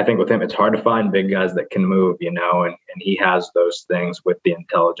I think with him, it's hard to find big guys that can move, you know, and he has those things with the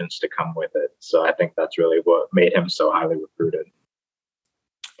intelligence to come with it. So I think that's really what made him so highly recruited.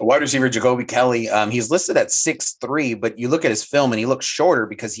 Wide receiver Jacoby Kelly, he's listed at 6'3", but you look at his film and he looks shorter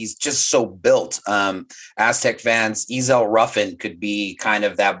because he's just so built. Aztec fans, Ezel Ruffin could be kind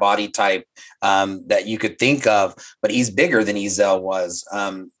of that body type that you could think of, but he's bigger than Ezel was.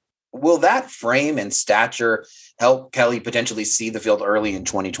 Will that frame and stature help Kelly potentially see the field early in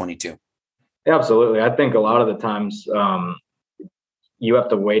 2022? Absolutely. I think a lot of the times you have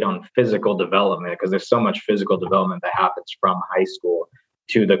to wait on physical development because there's so much physical development that happens from high school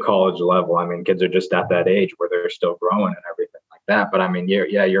to the college level. I mean, kids are just at that age where they're still growing and everything like that. But I mean,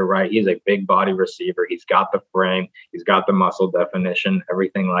 you're right. He's a big body receiver. He's got the frame. He's got the muscle definition,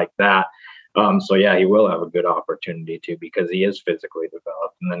 everything like that. So yeah, he will have a good opportunity too because he is physically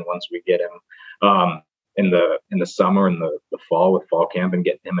developed. And then once we get him in the summer and the fall with fall camp and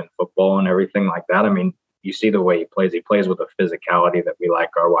getting him in football and everything like that, I mean, you see the way he plays. He plays with a physicality that we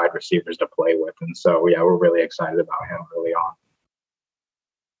like our wide receivers to play with. And so yeah, we're really excited about him early on.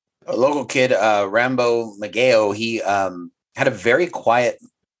 A local kid, Rambo Mageo, he had a very quiet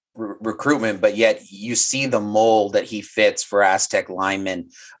recruitment, but yet you see the mold that he fits for Aztec linemen.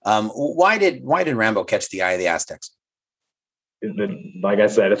 Why did Rambo catch the eye of the Aztecs? Like I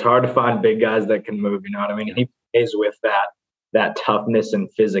said, it's hard to find big guys that can move. You know what I mean? He plays with that toughness and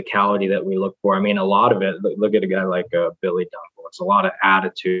physicality that we look for. I mean, a lot of it. Look at a guy like Billy Dunkel. It's a lot of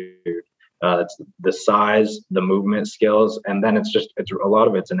attitude. It's the size, the movement skills, and then it's a lot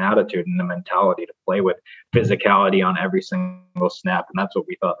of it's an attitude and the mentality to play with physicality on every single snap. And that's what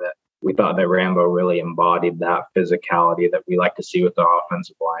we thought that Rambo really embodied, that physicality that we like to see with the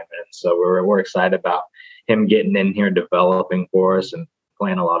offensive linemen. So we're excited about him getting in here, developing for us, and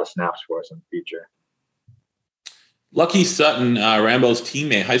playing a lot of snaps for us in the future. Lucky Sutton, Rambo's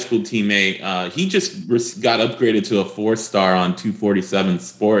teammate, high school teammate, he just got upgraded to a 4-star on 247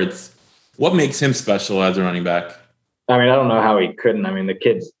 Sports. What makes him special as a running back? I mean, I don't know how he couldn't. I mean, the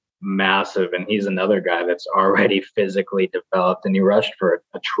kid's massive, and he's another guy that's already physically developed, and he rushed for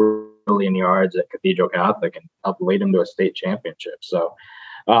a trillion yards at Cathedral Catholic and helped lead him to a state championship. So,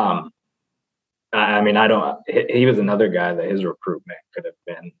 I mean, he was another guy that his recruitment could have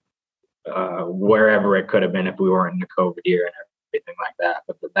been wherever it could have been if we weren't in the COVID year and everything like that.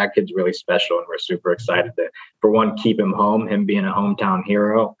 But that kid's really special, and we're super excited to, for one, keep him home, him being a hometown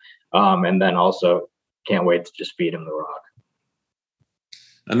hero. And then also can't wait to just feed him the rock.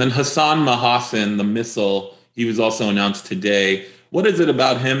 And then Hassan Mahassan, the missile, he was also announced today. What is it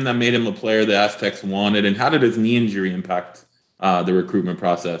about him that made him a player the Aztecs wanted, and how did his knee injury impact the recruitment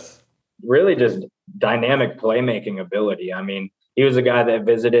process? really just dynamic playmaking ability. I mean, he was a guy that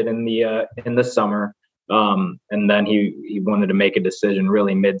visited in the summer, and then he wanted to make a decision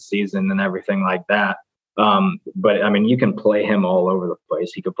really mid-season and everything like that. But I mean, you can play him all over the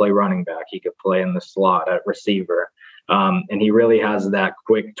place. He could play running back. He could play in the slot at receiver. And he really has that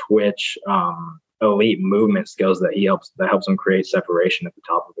quick twitch, elite movement skills that helps him create separation at the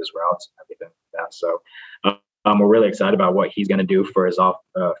top of his routes and everything like that. So we're really excited about what he's going to do for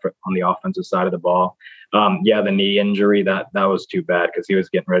on the offensive side of the ball. The knee injury, that was too bad because he was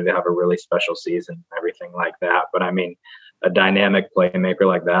getting ready to have a really special season and everything like that. But I mean, a dynamic playmaker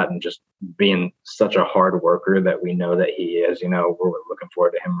like that and just being such a hard worker that we know that he is, we're looking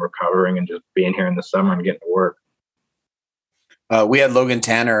forward to him recovering and just being here in the summer and getting to work. We had Logan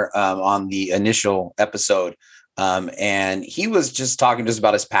Tanner on the initial episode, and he was just talking just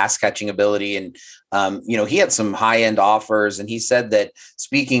about his pass catching ability. And, he had some high end offers. And he said that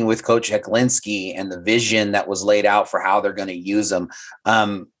speaking with Coach Heklinski and the vision that was laid out for how they're going to use him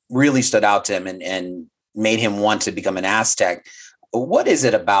really stood out to him and made him want to become an Aztec. What is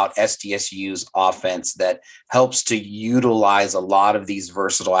it about SDSU's offense that helps to utilize a lot of these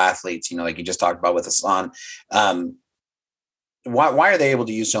versatile athletes, like you just talked about with Hassan? Why are they able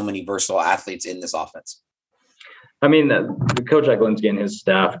to use so many versatile athletes in this offense? I mean, the Coach Eklinski and his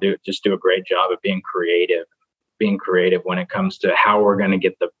staff do a great job of being creative when it comes to how we're going to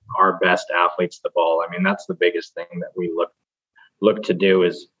get our best athletes the ball. I mean, that's the biggest thing that we look to do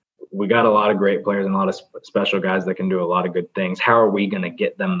is we got a lot of great players and a lot of special guys that can do a lot of good things. How are we going to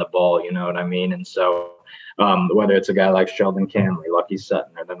get them the ball? You know what I mean? And so whether it's a guy like Sheldon Canley, Lucky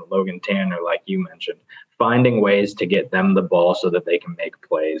Sutton, or then Logan Tanner, like you mentioned, finding ways to get them the ball so that they can make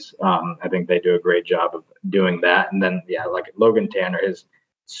plays. I think they do a great job of doing that. And then, like Logan Tanner, his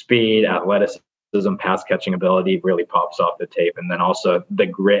speed, athleticism, pass catching ability really pops off the tape. And then also the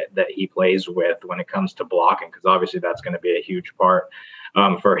grit that he plays with when it comes to blocking, because obviously that's going to be a huge part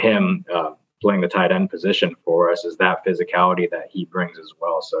for him playing the tight end position for us, is that physicality that he brings as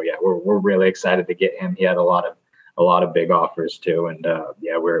well. So yeah, we're really excited to get him. He had a lot of big offers too, and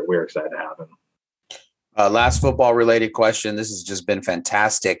we're excited to have him. Last football related question. This has just been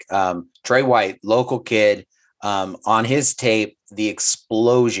fantastic. Trey White, local kid, on his tape, the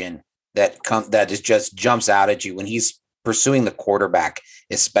explosion that just jumps out at you when he's pursuing the quarterback,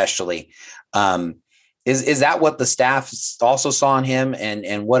 especially. Is that what the staff also saw in him,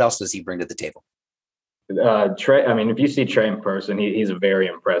 and what else does he bring to the table? Trey, I mean, if you see Trey in person, he's very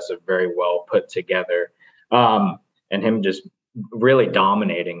impressive, very well put together, and him just really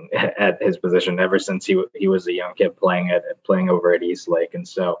dominating at his position ever since he was a young kid playing over at Eastlake. And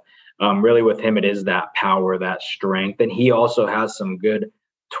so really with him, it is that power, that strength, and he also has some good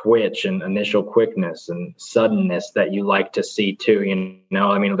twitch and initial quickness and suddenness that you like to see too.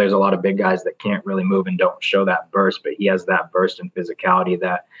 I mean, there's a lot of big guys that can't really move and don't show that burst, but he has that burst and physicality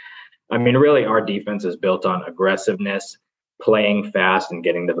that, I mean, really our defense is built on aggressiveness, playing fast, and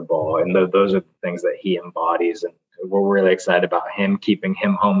getting to the ball. And those are the things that he embodies. And we're really excited about him, keeping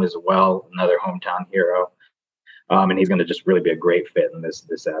him home as well, another hometown hero. And he's going to just really be a great fit in this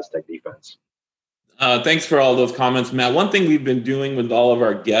Aztec defense. Thanks for all those comments, Matt. One thing we've been doing with all of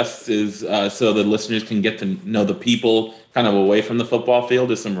our guests is so the listeners can get to know the people kind of away from the football field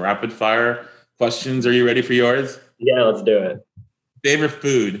is some rapid fire questions. Are you ready for yours? Yeah, let's do it. Favorite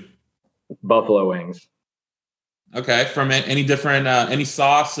food? Buffalo wings. Okay. From any different, any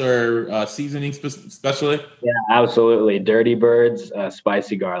sauce or seasoning especially? Yeah, absolutely. Dirty Birds,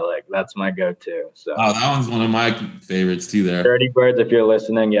 spicy garlic. That's my go-to. So. Oh, that one's one of my favorites too there. Dirty Birds, if you're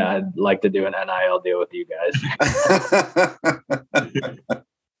listening, yeah, I'd like to do an NIL deal with you guys.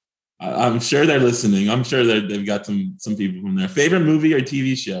 I'm sure they're listening. I'm sure they've got some people from there. Favorite movie or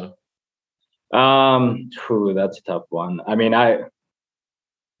TV show? That's a tough one. I mean, I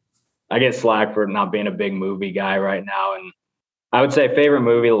get slack for not being a big movie guy right now. And I would say favorite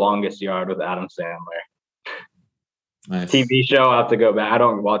movie, Longest Yard with Adam Sandler. Nice. TV show, I have to go back. I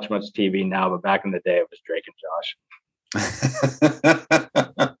don't watch much TV now, but back in the day, it was Drake and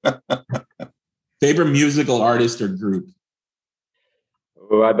Josh. Favorite musical artist or group?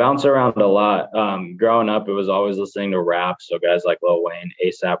 Ooh, I bounce around a lot. Growing up, it was always listening to rap. So guys like Lil Wayne,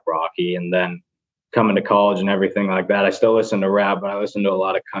 A$AP Rocky, and then coming to college and everything like that, I still listen to rap, but I listen to a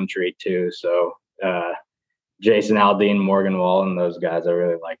lot of country too. So Jason Aldean, Morgan Wallen, those guys I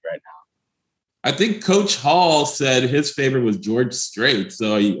really like right now. I think Coach Hall said his favorite was George Strait.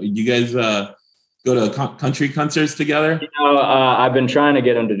 So you guys go to country concerts together? I've been trying to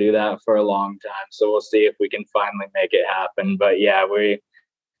get him to do that for a long time. So we'll see if we can finally make it happen. But yeah,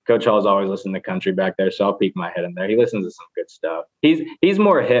 Coach Hall's always listening to country back there, so I'll peek my head in there. He listens to some good stuff. He's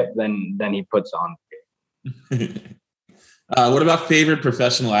more hip than he puts on. What about favorite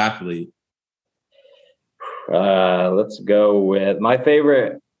professional athlete? Let's go with my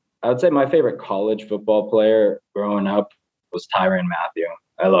favorite. I would say my favorite college football player growing up was Tyrann Mathieu.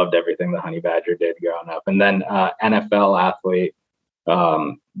 I loved everything the Honey Badger did growing up. And then NFL athlete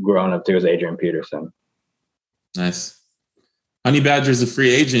growing up too was Adrian Peterson. Nice. Honey Badger's a free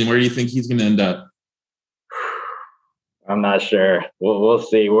agent. Where do you think he's going to end up? I'm not sure. We'll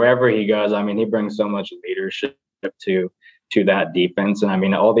see. Wherever he goes, I mean, he brings so much leadership to that defense. And I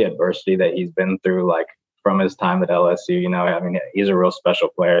mean, all the adversity that he's been through, like from his time at LSU, you know, I mean, he's a real special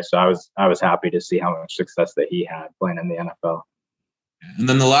player. So I was happy to see how much success that he had playing in the NFL. And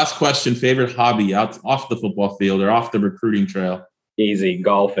then the last question, favorite hobby off the football field or off the recruiting trail? Easy,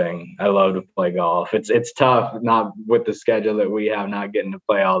 golfing. I love to play golf. It's tough, not with the schedule that we have, not getting to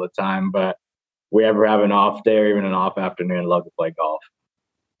play all the time, but we ever have an off day or even an off afternoon, love to play golf.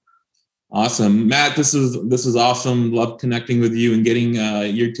 Awesome. Matt, this is awesome. Love connecting with you and getting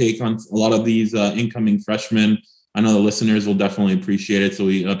your take on a lot of these incoming freshmen. I know the listeners will definitely appreciate it. So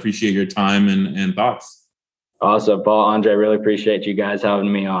we appreciate your time and thoughts. Awesome, Paul, Andre, really appreciate you guys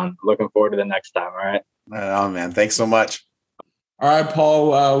having me on. Looking forward to the next time. All right. Oh, man. Thanks so much. All right,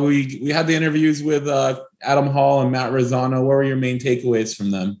 Paul, we had the interviews with Adam Hall and Matt Razzano. What were your main takeaways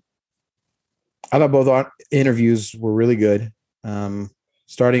from them? I thought both our interviews were really good.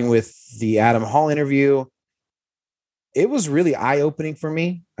 Starting with the Adam Hall interview, it was really eye-opening for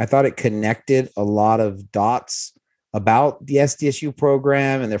me. I thought it connected a lot of dots about the SDSU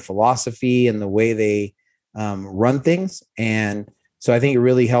program and their philosophy and the way they run things. And so I think it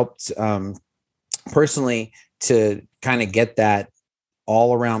really helped personally to kind of get that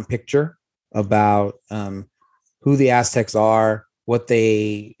all-around picture about who the Aztecs are, what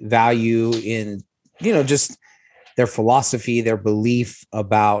they value in, you know, just their philosophy, their belief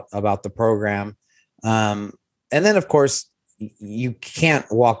about the program. And then, of course, you can't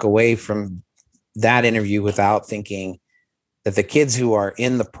walk away from that interview without thinking that the kids who are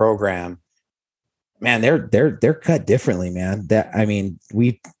in the program, man, they're cut differently, man.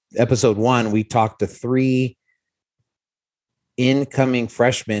 Episode 1, we talked to 3 incoming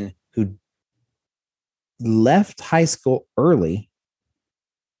freshmen who left high school early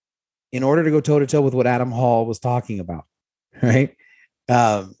in order to go toe to toe with what Adam Hall was talking about. Right.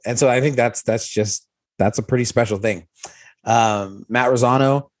 And so I think that's a pretty special thing. Matt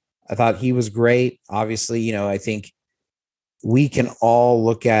Razzano, I thought he was great. Obviously, you know, I think we can all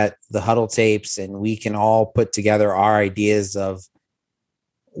look at the huddle tapes and we can all put together our ideas of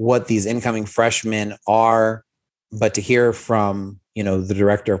what these incoming freshmen are, but to hear from, you know, the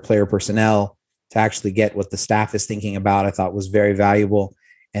director of player personnel to actually get what the staff is thinking about, I thought was very valuable.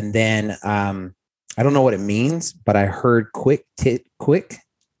 And then I don't know what it means, but I heard quick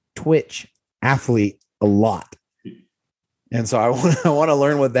twitch athlete a lot. And so I want to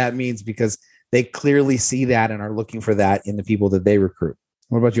learn what that means, because they clearly see that and are looking for that in the people that they recruit.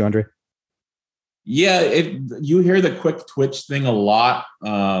 What about you, Andre? Yeah, you hear the quick twitch thing a lot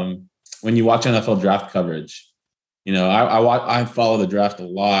when you watch NFL draft coverage. You know, I follow the draft a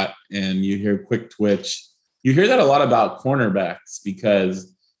lot, and you hear quick twitch. You hear that a lot about cornerbacks,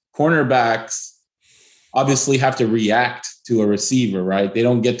 because cornerbacks obviously have to react to a receiver, right? They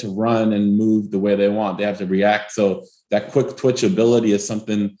don't get to run and move the way they want. They have to react. So that quick twitch ability is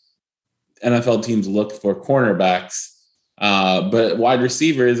something NFL teams look for cornerbacks. But wide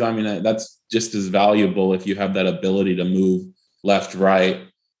receivers, I mean, that's just as valuable if you have that ability to move left, right,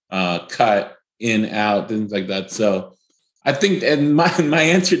 cut in, out, things like that. So I think, and my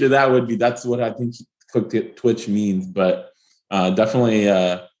answer to that would be, that's what I think quick twitch means, but definitely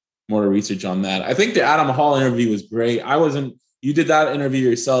more research on that. I think the Adam Hall interview was great. You did that interview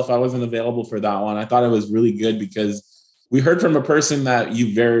yourself. I wasn't available for that one. I thought it was really good because we heard from a person that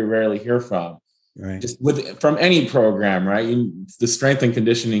you very rarely hear from. Right. Just from any program, right? The strength and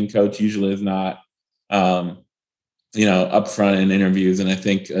conditioning coach usually is not, upfront in interviews. And I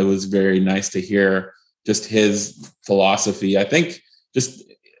think it was very nice to hear just his philosophy. I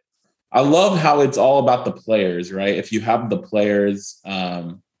love how it's all about the players, right? If you have the players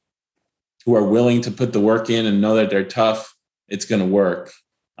who are willing to put the work in and know that they're tough, it's going to work.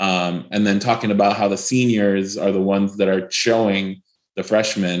 And then talking about how the seniors are the ones that are showing the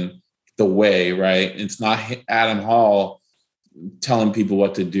freshmen the way, right? It's not Adam Hall telling people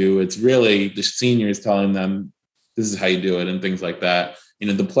what to do. It's really the seniors telling them, this is how you do it, and things like that. You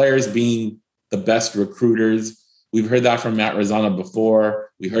know, the players being the best recruiters. We've heard that from Matt Razzano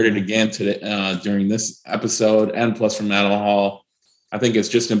before. We heard it again today during this episode, and plus from Adam Hall. I think it's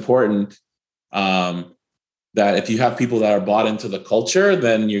just important that if you have people that are bought into the culture,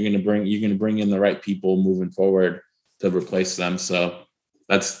 then you're going to bring in the right people moving forward to replace them. So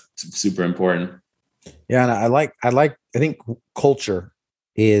that's super important. Yeah, and I think culture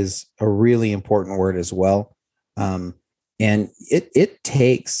is a really important word as well. And it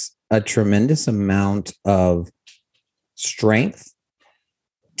takes a tremendous amount of strength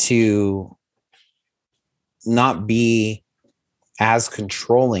to not be as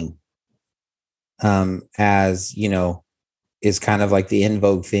controlling as, is kind of like the in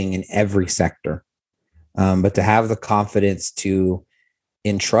vogue thing in every sector. But to have the confidence to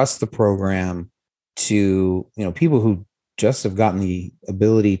entrust the program to, people who just have gotten the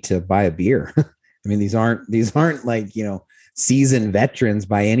ability to buy a beer. I mean, these aren't like, seasoned veterans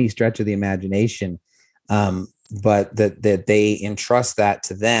by any stretch of the imagination. But that they entrust that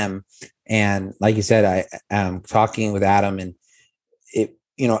to them. And like you said, I am talking with Adam, and it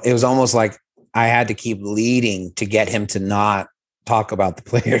was almost like I had to keep leading to get him to not talk about the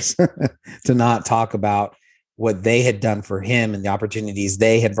players, to not talk about what they had done for him and the opportunities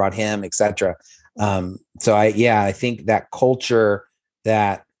they had brought him, et cetera. So I think that culture,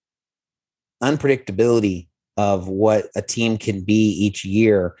 that unpredictability of what a team can be each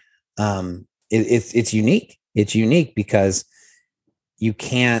year, it's unique. It's unique because you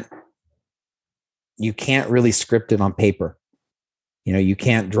can't really script it on paper. You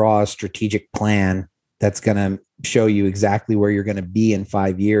can't draw a strategic plan that's going to show you exactly where you're going to be in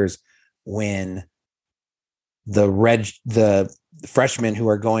 5 years when the freshmen who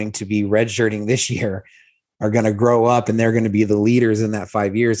are going to be redshirting this year are going to grow up and they're going to be the leaders in that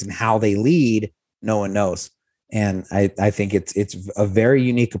 5 years, and how they lead, no one knows. And I think it's a very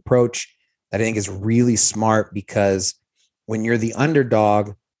unique approach that I think is really smart, because when you're the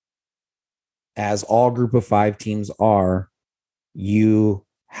underdog, as all group of 5 teams are, you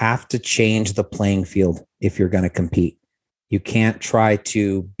have to change the playing field if you're going to compete. You can't try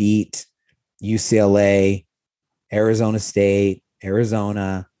to beat UCLA, Arizona State,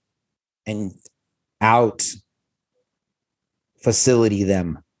 Arizona, and out facility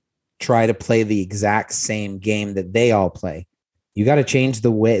them. Try to play the exact same game that they all play. You got to change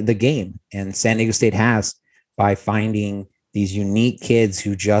the game. And San Diego State has, by finding these unique kids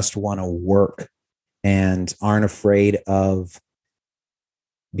who just want to work and aren't afraid of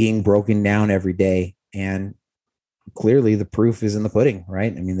being broken down every day. And clearly the proof is in the pudding,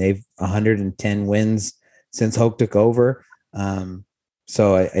 right? I mean, they've 110 wins since Hoke took over.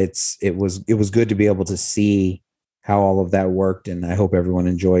 So it was good to be able to see how all of that worked. And I hope everyone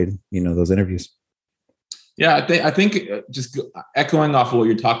enjoyed, those interviews. Yeah, I think just echoing off of what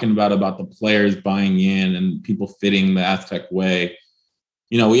you're talking about the players buying in and people fitting the Aztec way.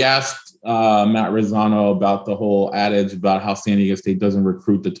 We asked Matt Razzano about the whole adage about how San Diego State doesn't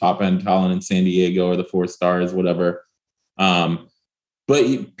recruit the top end talent in San Diego, or the 4 stars, whatever. But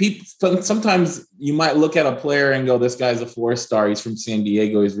sometimes you might look at a player and go, this guy's a 4-star. He's from San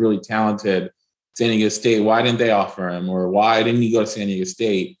Diego. He's really talented. San Diego State, why didn't they offer him? Or why didn't he go to San Diego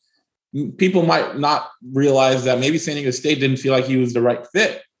State? People might not realize that maybe San Diego State didn't feel like he was the right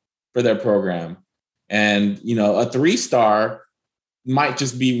fit for their program. And, a 3-star might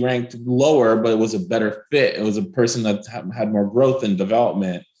just be ranked lower, but it was a better fit. It was a person that had more growth and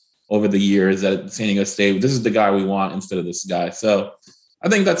development over the years at San Diego State. This is the guy we want instead of this guy. So I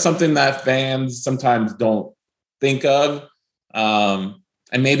think that's something that fans sometimes don't think of.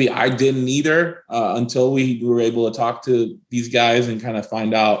 And maybe I didn't either until we were able to talk to these guys and kind of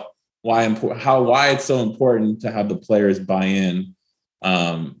find out why it's so important to have the players buy in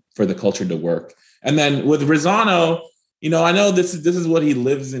for the culture to work. And then with Razzano, I know this is what he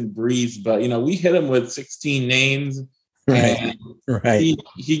lives and breathes, but we hit him with 16 names. Right. Right.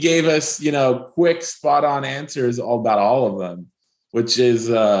 He gave us, quick, spot on answers about all of them, which is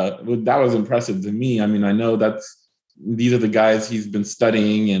that was impressive to me. I mean, I know these are the guys he's been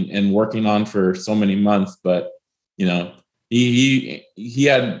studying and working on for so many months, but he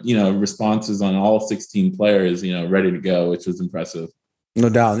had responses on all 16 players, ready to go, which was impressive. No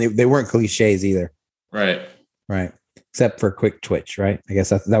doubt. And they weren't cliches either. Right. Right. Except for quick twitch, right? I guess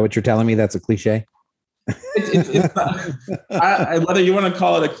that's that what you're telling me. That's a cliche. It's not, whether you want to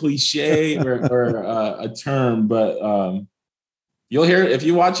call it a cliche or a term, but you'll hear, if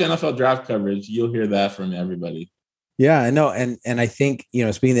you watch NFL draft coverage, you'll hear that from everybody. Yeah, I know. And I think, speaking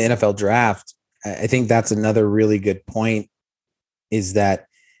of the NFL draft, I think that's another really good point, is that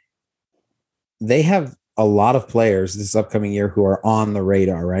they have a lot of players this upcoming year who are on the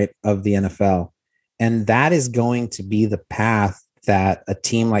radar, right, of the NFL. And that is going to be the path that a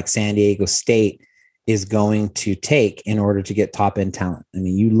team like San Diego State is going to take in order to get top end talent. I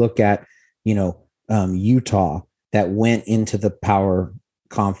mean, you look at, Utah that went into the power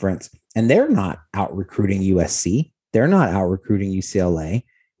conference, and they're not out recruiting USC. They're not out recruiting UCLA.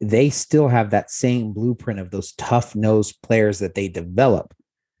 They still have that same blueprint of those tough nosed players that they develop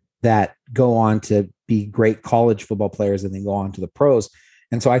that go on to be great college football players and then go on to the pros.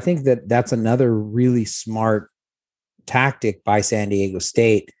 And so I think that that's another really smart tactic by San Diego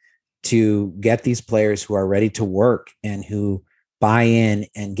State to get these players who are ready to work and who buy in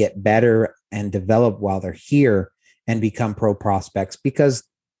and get better and develop while they're here and become pro prospects, because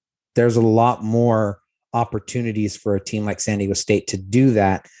there's a lot more opportunities for a team like San Diego State to do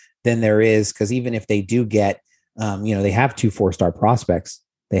that than there is. Because even if they do get, they have 2 4-star prospects,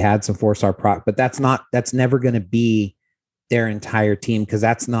 they had some 4-star but that's never going to be their entire team. Cause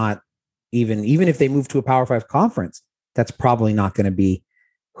that's not even if they move to a Power 5 conference, that's probably not going to be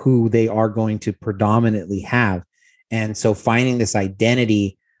who they are going to predominantly have. And so finding this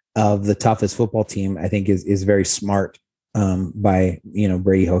identity of the toughest football team, I think is very smart by,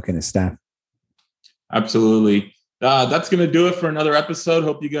 Brady Hoke and his staff. Absolutely. That's going to do it for another episode.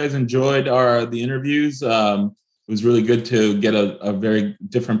 Hope you guys enjoyed the interviews. It was really good to get a very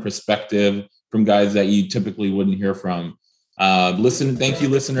different perspective from guys that you typically wouldn't hear from. Thank you,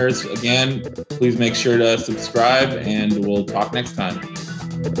 listeners. Again, please make sure to subscribe, and we'll talk next time.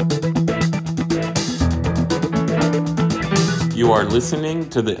 You are listening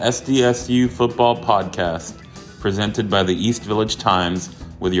to the SDSU Football Podcast, presented by the East Village Times,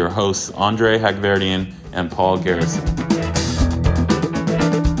 with your hosts Andre Hagverdian and Paul Garrison.